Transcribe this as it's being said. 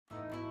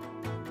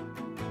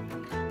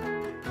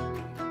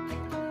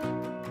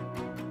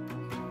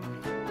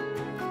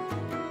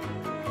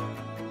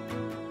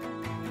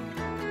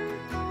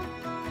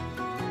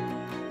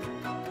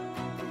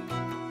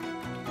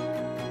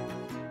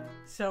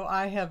So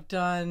I have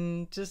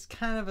done just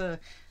kind of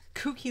a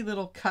kooky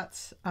little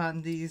cuts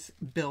on these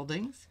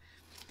buildings.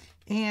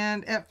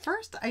 And at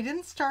first I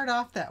didn't start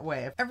off that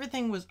way.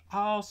 Everything was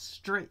all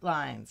straight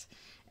lines.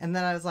 And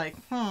then I was like,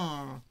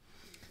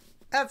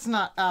 that's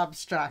not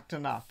abstract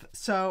enough.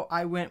 So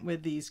I went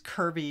with these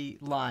curvy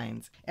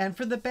lines. And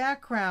for the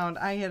background,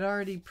 I had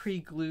already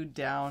pre-glued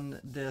down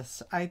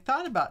this. I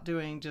thought about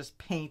doing just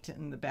paint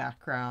in the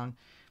background,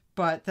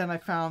 but then I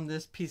found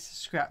this piece of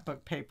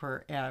scrapbook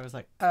paper and I was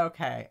like,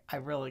 okay, I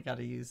really got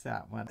to use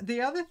that one.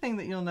 The other thing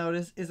that you'll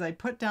notice is I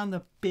put down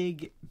the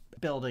big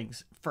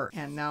buildings first.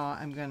 And now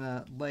I'm going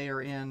to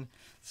layer in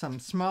some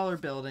smaller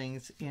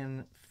buildings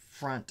in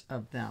front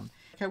of them.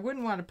 I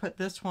wouldn't want to put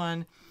this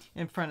one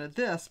in front of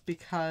this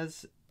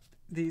because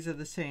these are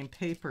the same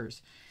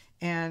papers.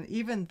 And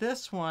even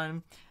this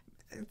one,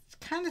 it's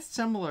kind of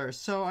similar.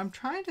 So I'm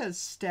trying to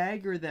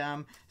stagger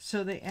them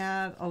so they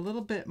add a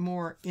little bit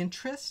more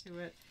interest to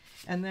it.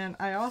 And then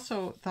I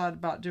also thought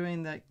about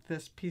doing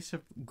this piece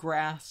of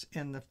grass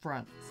in the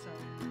front.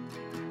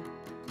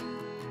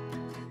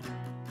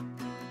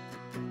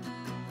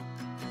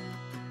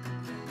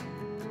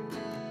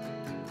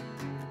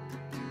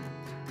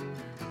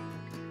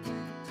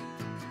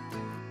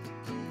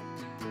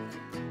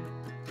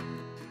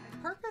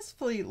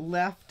 Purposefully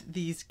left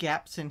these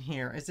gaps in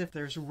here as if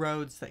there's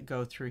roads that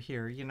go through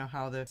here. You know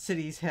how the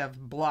cities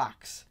have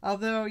blocks.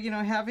 Although, you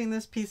know, having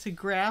this piece of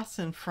grass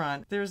in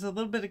front, there's a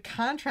little bit of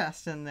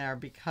contrast in there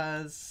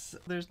because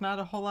there's not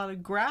a whole lot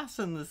of grass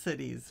in the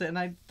cities. And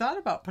I thought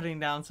about putting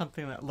down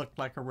something that looked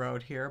like a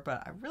road here,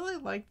 but I really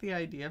like the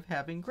idea of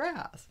having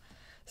grass.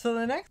 So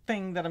the next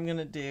thing that I'm going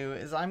to do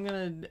is I'm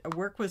going to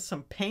work with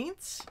some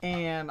paints,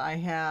 and I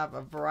have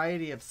a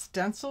variety of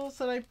stencils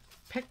that I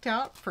picked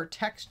out for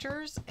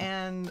textures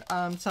and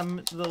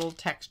some little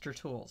texture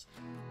tools.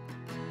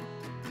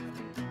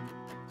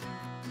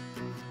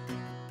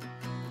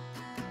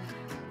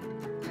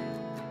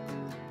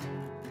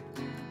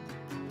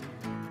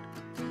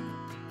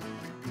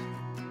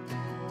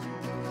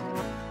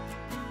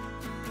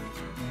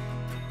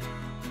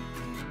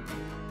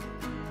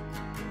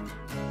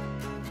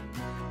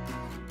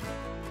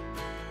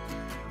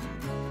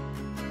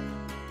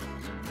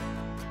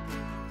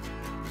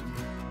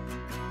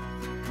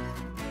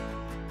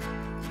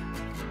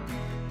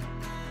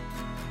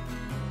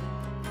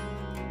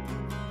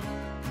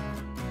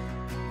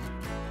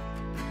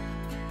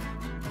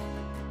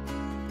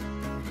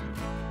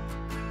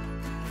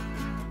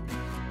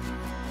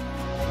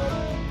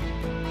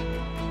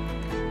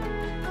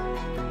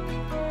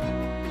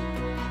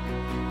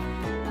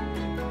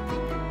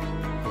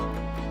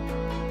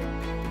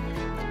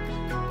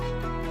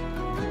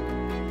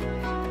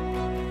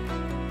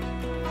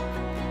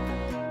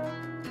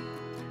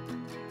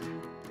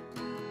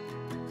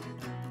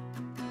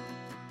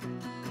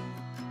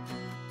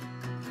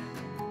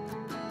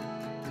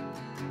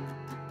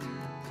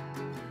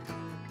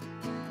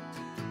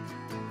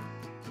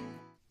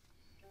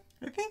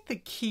 I think the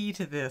key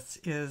to this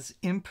is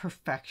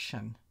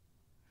imperfection.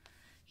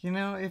 You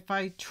know, if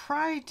I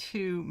try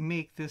to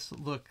make this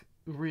look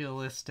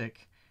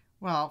realistic,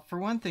 well, for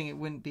one thing, it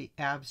wouldn't be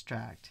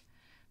abstract,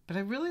 but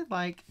I really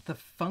like the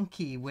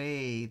funky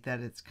way that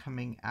it's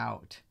coming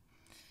out.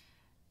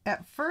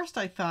 At first,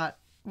 I thought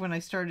when I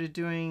started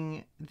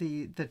doing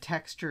the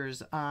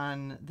textures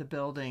on the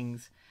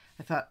buildings,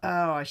 I thought,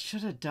 oh, I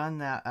should have done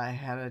that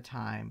ahead of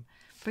time.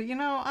 But you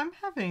know, I'm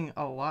having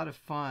a lot of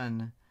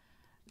fun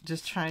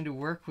just trying to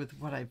work with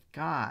what I've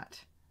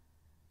got.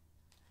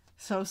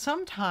 So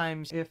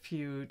sometimes if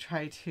you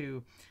try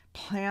to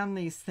plan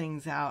these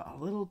things out a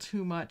little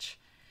too much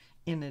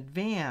in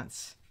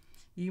advance,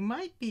 you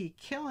might be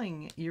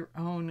killing your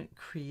own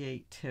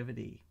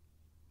creativity.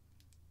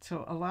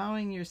 So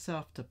allowing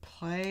yourself to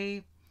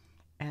play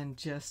and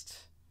just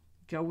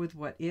go with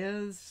what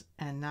is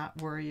and not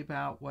worry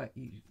about what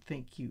you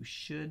think you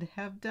should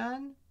have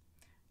done,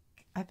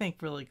 I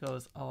think really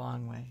goes a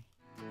long way.